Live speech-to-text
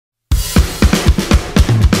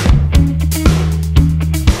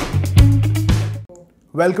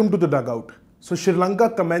Welcome to the dugout. So Sri Lanka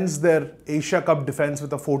commenced their Asia Cup defence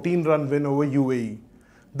with a 14-run win over UAE.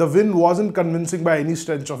 The win wasn't convincing by any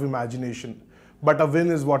stretch of imagination, but a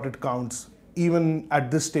win is what it counts, even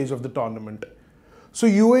at this stage of the tournament. So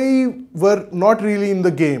UAE were not really in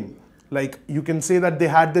the game. Like, you can say that they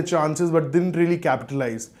had their chances but didn't really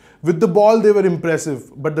capitalize. With the ball they were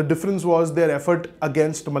impressive, but the difference was their effort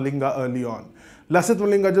against Malinga early on. Lasith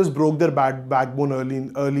Malinga just broke their backbone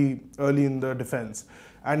early in the defence.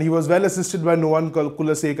 And he was well assisted by Novan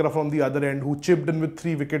Kulasekara from the other end, who chipped in with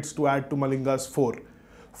 3 wickets to add to Malinga's 4.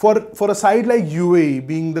 For a side like UAE,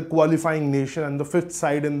 being the qualifying nation and the 5th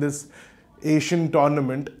side in this Asian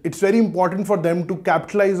tournament, it's very important for them to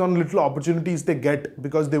capitalize on little opportunities they get,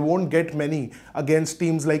 because they won't get many against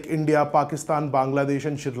teams like India, Pakistan, Bangladesh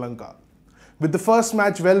and Sri Lanka. With the first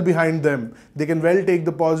match well behind them, they can well take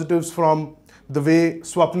the positives from the way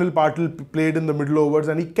Swapnil Patil played in the middle overs,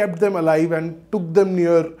 and he kept them alive and took them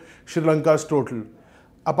near Sri Lanka's total.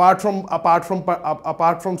 Apart from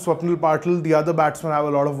Swapnil Patil, the other batsmen have a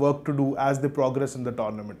lot of work to do as they progress in the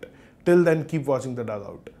tournament. Till then, keep watching the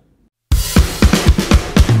dugout.